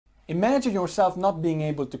Imagine yourself not being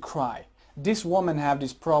able to cry. This woman have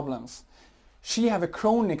these problems. She have a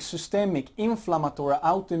chronic systemic inflammatory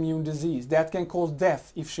autoimmune disease that can cause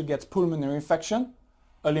death if she gets pulmonary infection,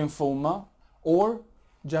 a lymphoma, or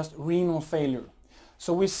just renal failure.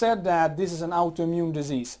 So we said that this is an autoimmune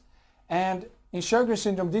disease. And in Sjögren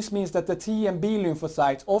syndrome, this means that the T and B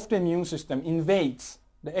lymphocytes of the immune system invades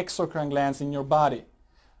the exocrine glands in your body.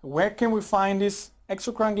 Where can we find these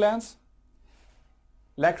exocrine glands?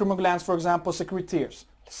 Lacrimal glands, for example, secrete tears.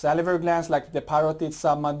 Salivary glands like the parotid,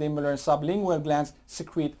 submandibular and sublingual glands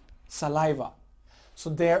secrete saliva. So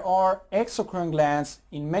there are exocrine glands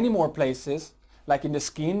in many more places, like in the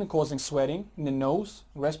skin causing sweating, in the nose,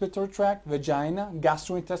 respiratory tract, vagina,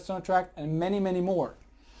 gastrointestinal tract, and many, many more.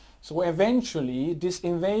 So eventually this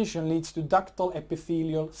invasion leads to ductal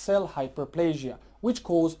epithelial cell hyperplasia, which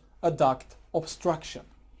cause a duct obstruction.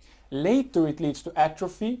 Later it leads to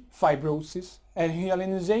atrophy, fibrosis, and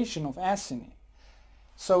hyalinization of acini.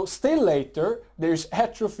 So still later there is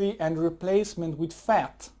atrophy and replacement with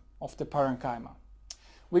fat of the parenchyma.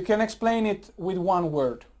 We can explain it with one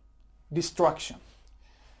word: destruction.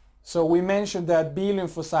 So we mentioned that B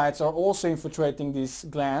lymphocytes are also infiltrating these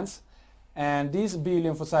glands, and these B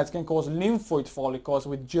lymphocytes can cause lymphoid follicles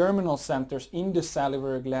with germinal centers in the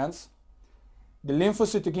salivary glands. The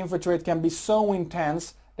lymphocytic infiltrate can be so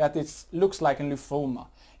intense that it looks like a lymphoma.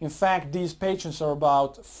 In fact, these patients are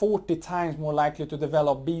about 40 times more likely to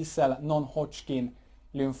develop B-cell non-Hodgkin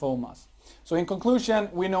lymphomas. So in conclusion,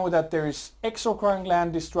 we know that there is exocrine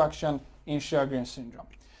gland destruction in Sjögren syndrome.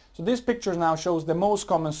 So this picture now shows the most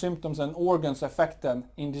common symptoms and organs affected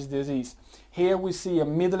in this disease. Here we see a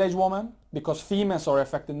middle-aged woman, because females are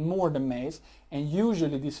affected more than males, and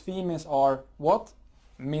usually these females are what?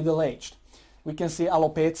 Middle-aged. We can see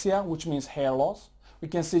alopecia, which means hair loss. We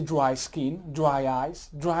can see dry skin, dry eyes,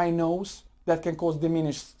 dry nose that can cause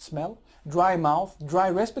diminished smell, dry mouth, dry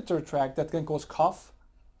respiratory tract that can cause cough,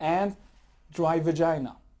 and dry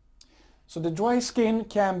vagina. So the dry skin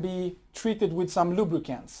can be treated with some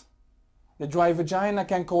lubricants. The dry vagina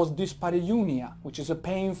can cause dyspareunia, which is a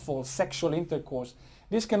painful sexual intercourse.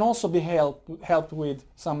 This can also be helped with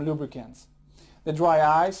some lubricants. The dry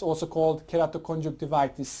eyes, also called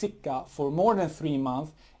keratoconjunctivitis sicca, for more than 3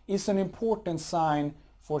 months is an important sign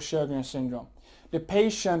for Sjögren syndrome. The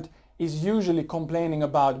patient is usually complaining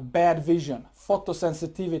about bad vision,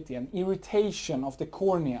 photosensitivity and irritation of the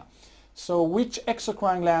cornea. So which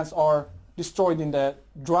exocrine glands are destroyed in the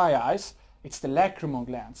dry eyes? It's the lacrimal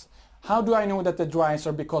glands. How do I know that the dry eyes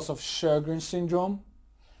are because of Sjögren syndrome?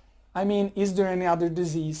 I mean, is there any other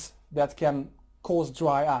disease that can cause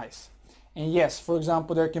dry eyes? And yes, for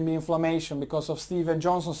example, there can be inflammation because of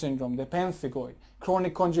Stevens-Johnson syndrome, the pemphigoid,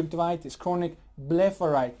 chronic conjunctivitis, chronic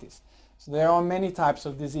blepharitis. So there are many types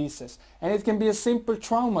of diseases. And it can be a simple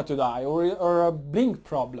trauma to the eye or a blink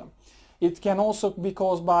problem. It can also be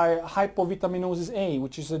caused by hypovitaminosis A,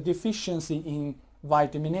 which is a deficiency in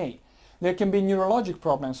vitamin A. There can be neurologic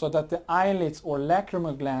problems so that the eyelids or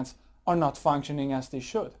lacrimal glands are not functioning as they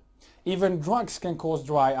should. Even drugs can cause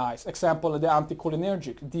dry eyes. Example, the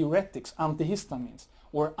anticholinergic, diuretics, antihistamines,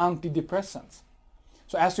 or antidepressants.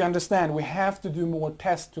 So as you understand, we have to do more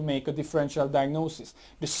tests to make a differential diagnosis.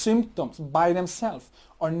 The symptoms by themselves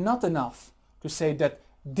are not enough to say that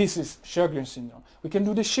this is Sjögren syndrome. We can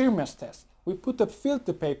do the Schirmer's test. We put a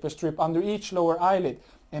filter paper strip under each lower eyelid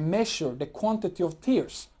and measure the quantity of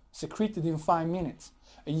tears secreted in 5 minutes.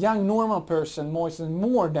 A young normal person moistens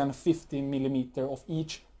more than 50 millimeter of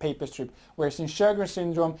each paper strip, whereas in Sjögren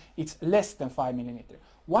syndrome it's less than 5 millimeter.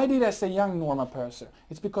 Why did I say young normal person?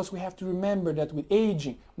 It's because we have to remember that with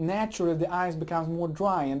aging, naturally the eyes becomes more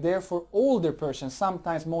dry, and therefore older persons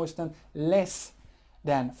sometimes moisten less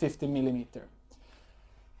than 50 millimeter.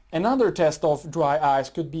 Another test of dry eyes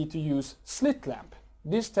could be to use slit lamp.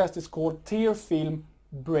 This test is called tear film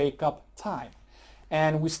breakup time.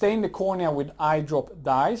 And we stain the cornea with eye drop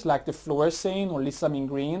dyes like the fluorescein or lissamine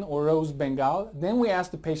green or rose bengal. Then we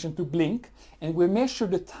ask the patient to blink, and we measure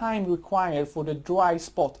the time required for the dry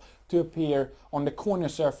spot to appear on the cornea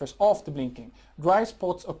surface after blinking. Dry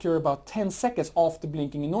spots occur about 10 seconds after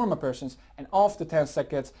blinking in normal persons, and after 10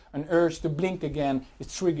 seconds an urge to blink again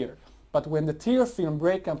is triggered. But when the tear film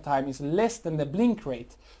breakup time is less than the blink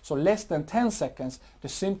rate, so less than 10 seconds, the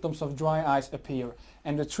symptoms of dry eyes appear.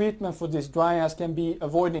 And the treatment for this dry eyes can be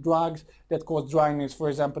avoiding drugs that cause dryness, for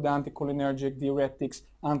example the anticholinergic, diuretics,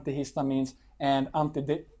 antihistamines and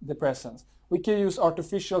antidepressants. We can use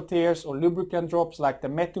artificial tears or lubricant drops like the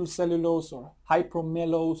methylcellulose or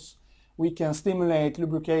hypromellose. We can stimulate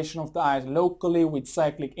lubrication of the eyes locally with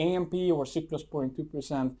cyclic AMP or cyclosporin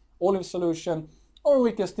 2% olive solution, or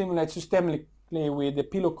we can stimulate systemically specifically with the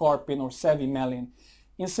pilocarpine or cevimelin.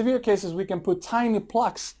 In severe cases, we can put tiny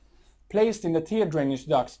plugs placed in the tear drainage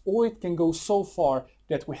ducts, or it can go so far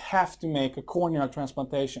that we have to make a corneal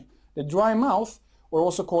transplantation. The dry mouth, or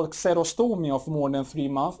also called xerostomy of more than 3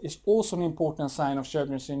 months, is also an important sign of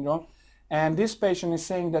Sjögren syndrome. And this patient is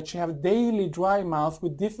saying that she has daily dry mouth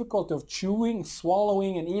with difficulty of chewing,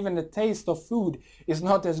 swallowing, and even the taste of food is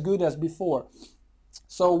not as good as before.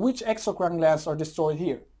 So which exocrine glands are destroyed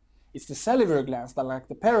here? It's the salivary glands that like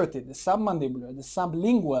the parotid, the submandibular, the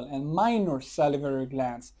sublingual, and minor salivary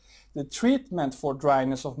glands. The treatment for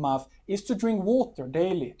dryness of mouth is to drink water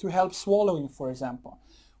daily to help swallowing, for example.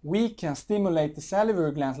 We can stimulate the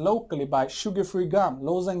salivary glands locally by sugar-free gum,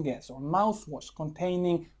 lozenges, or mouthwash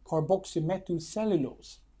containing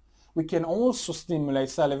carboxymethylcellulose. We can also stimulate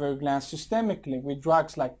salivary glands systemically with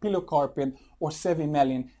drugs like pilocarpine or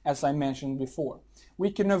cevimelin, as I mentioned before.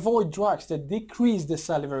 We can avoid drugs that decrease the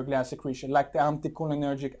salivary gland secretion, like the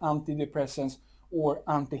anticholinergic, antidepressants, or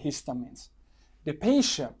antihistamines. The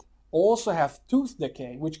patient also have tooth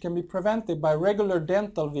decay, which can be prevented by regular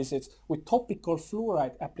dental visits with topical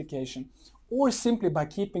fluoride application, or simply by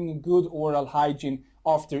keeping a good oral hygiene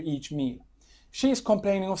after each meal. She is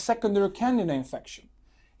complaining of secondary candida infection.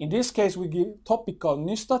 In this case, we give topical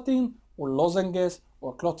nystatin or lozenges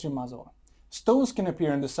or clotrimazole. Stones can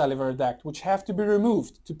appear in the salivary duct, which have to be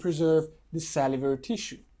removed to preserve the salivary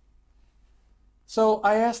tissue. So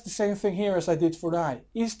I asked the same thing here as I did for the eye.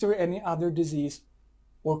 Is there any other disease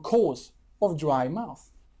or cause of dry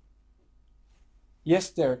mouth? Yes,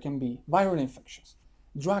 there can be viral infections.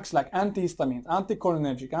 Drugs like antihistamines,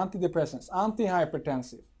 anticholinergic, antidepressants,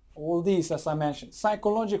 antihypertensive, all these, as I mentioned,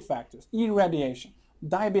 psychological factors, irradiation,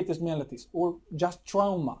 diabetes mellitus, or just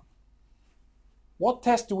trauma. What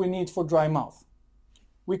test do we need for dry mouth?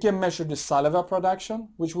 We can measure the saliva production,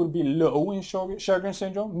 which will be low in Sjögren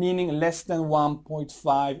syndrome, meaning less than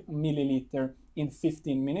 1.5 milliliter in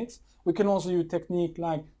 15 minutes. We can also use technique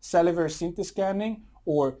like salivary CT scanning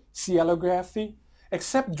or sialography.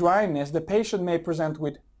 Except dryness, the patient may present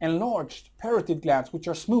with enlarged parotid glands, which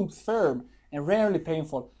are smooth, firm, and rarely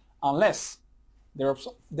painful, unless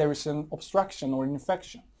there is an obstruction or an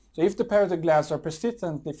infection. So if the parotid glands are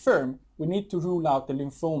persistently firm, we need to rule out the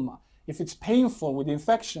lymphoma. If it's painful with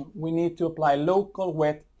infection, we need to apply local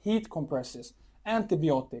wet heat compresses,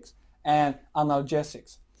 antibiotics, and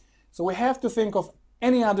analgesics. So we have to think of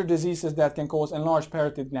any other diseases that can cause enlarged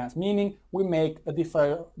parotid glands, meaning we make a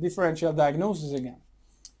differential diagnosis again.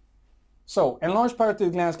 So enlarged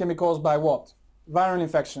parotid glands can be caused by what? Viral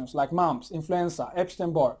infections like mumps, influenza,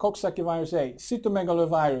 Epstein-Barr, Coxsackie virus A,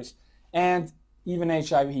 cytomegalovirus, and even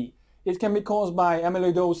HIV. It can be caused by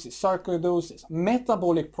amyloidosis, sarcoidosis,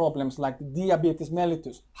 metabolic problems like diabetes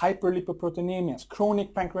mellitus, hyperlipoproteinemias,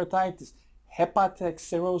 chronic pancreatitis, hepatic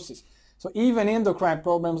cirrhosis. So even endocrine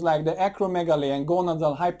problems like the acromegaly and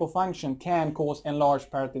gonadal hypofunction can cause enlarged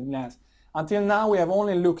parotid glands. Until now we have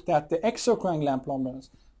only looked at the exocrine gland problems,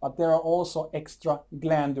 but there are also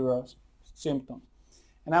extraglandular symptoms.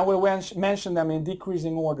 And I will mention them in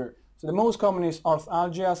decreasing order. So the most common is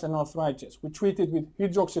arthalgias and arthritis. We treat it with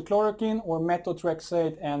hydroxychloroquine or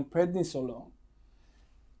methotrexate and prednisolone.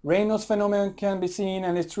 Raynaud's phenomenon can be seen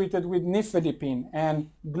and is treated with nifedipine and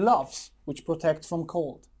gloves, which protect from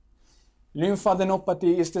cold.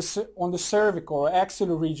 Lymphadenopathy is on the cervical or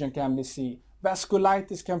axillary region can be seen.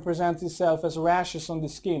 Vasculitis can present itself as rashes on the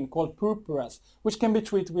skin called purpuras, which can be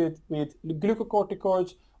treated with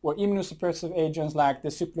glucocorticoids or immunosuppressive agents like the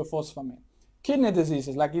cyclophosphamide. Kidney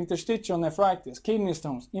diseases like interstitial nephritis, kidney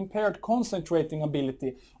stones, impaired concentrating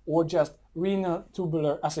ability, or just renal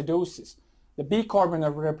tubular acidosis. The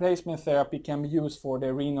bicarbonate replacement therapy can be used for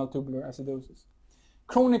the renal tubular acidosis.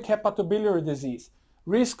 Chronic hepatobiliary disease.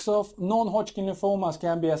 Risks of non-Hodgkin lymphomas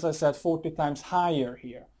can be, as I said, 40 times higher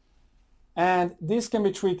here. And this can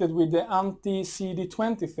be treated with the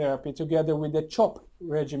anti-CD20 therapy together with the CHOP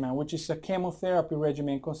regimen, which is a chemotherapy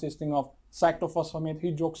regimen consisting of cyclophosphamide,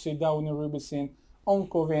 hydroxydaunorubicin,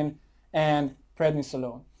 oncovin, and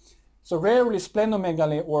prednisolone. So rarely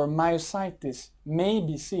splenomegaly or myositis may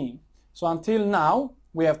be seen. So until now,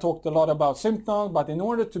 we have talked a lot about symptoms, but in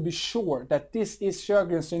order to be sure that this is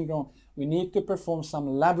Sjögren syndrome, we need to perform some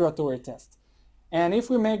laboratory tests. And if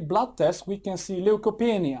we make blood tests, we can see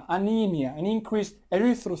leukopenia, anemia, an increased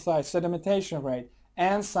erythrocyte sedimentation rate,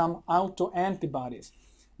 and some autoantibodies.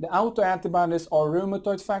 The autoantibodies are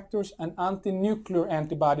rheumatoid factors and anti-nuclear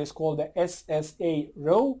antibodies called the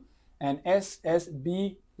SSA-RO and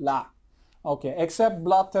SSB-La. Okay, except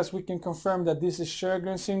blood tests, we can confirm that this is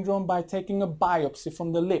Sjögren syndrome by taking a biopsy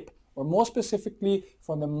from the lip, or more specifically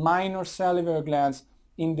from the minor salivary glands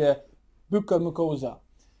in the buccal mucosa.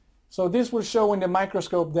 So this will show in the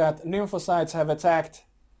microscope that lymphocytes have attacked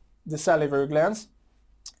the salivary glands,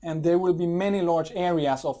 and there will be many large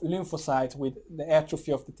areas of lymphocytes with the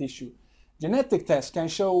atrophy of the tissue. Genetic tests can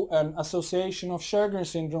show an association of Sjögren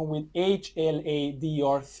syndrome with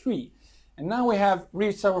HLA-DR3. And now we have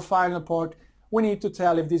reached our final part. We need to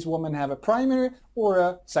tell if this woman have a primary or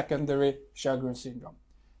a secondary Sjögren syndrome.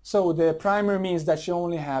 So the primary means that she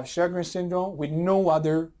only have Sjögren syndrome with no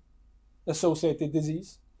other associated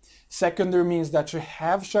disease. Secondary means that she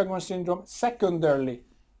have Sjögren syndrome secondarily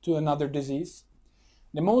to another disease.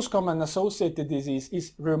 The most common associated disease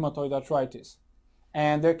is rheumatoid arthritis.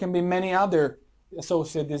 And there can be many other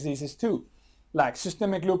associated diseases too, like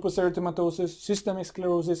systemic lupus erythematosus, systemic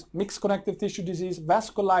sclerosis, mixed connective tissue disease,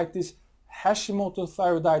 vasculitis, Hashimoto's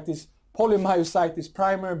thyroiditis, polymyositis,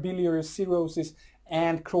 primary biliary cirrhosis,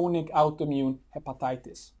 and chronic autoimmune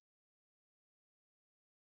hepatitis.